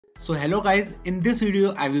So hello guys, in this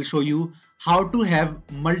video I will show you how to have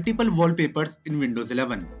multiple wallpapers in Windows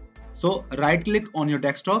 11. So right click on your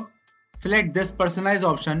desktop, select this personalize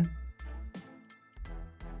option.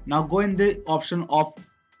 Now go in the option of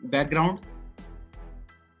background.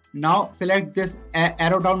 Now select this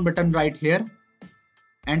arrow down button right here,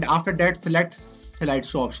 and after that select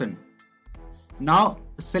slideshow option. Now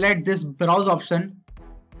select this browse option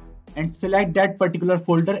and select that particular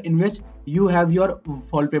folder in which you have your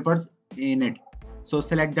wallpapers in it. So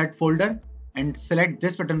select that folder and select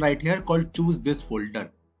this button right here called choose this folder.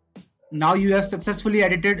 Now you have successfully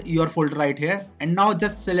edited your folder right here, and now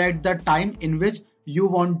just select the time in which you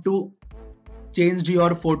want to change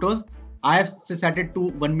your photos. I have set it to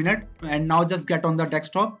 1 minute, and now just get on the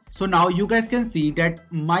desktop. So now you guys can see that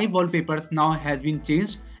my wallpapers now has been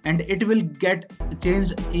changed and it will get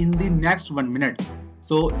changed in the next 1 minute.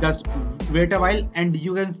 So just wait a while and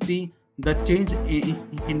you can see the change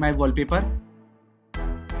in my wallpaper.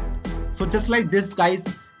 So just like this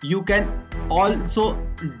guys, you can also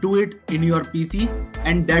do it in your PC,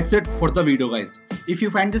 and that's it for the video guys. If you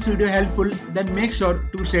find this video helpful, then make sure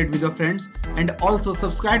to share it with your friends and also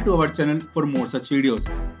subscribe to our channel for more such videos.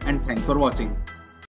 And thanks for watching.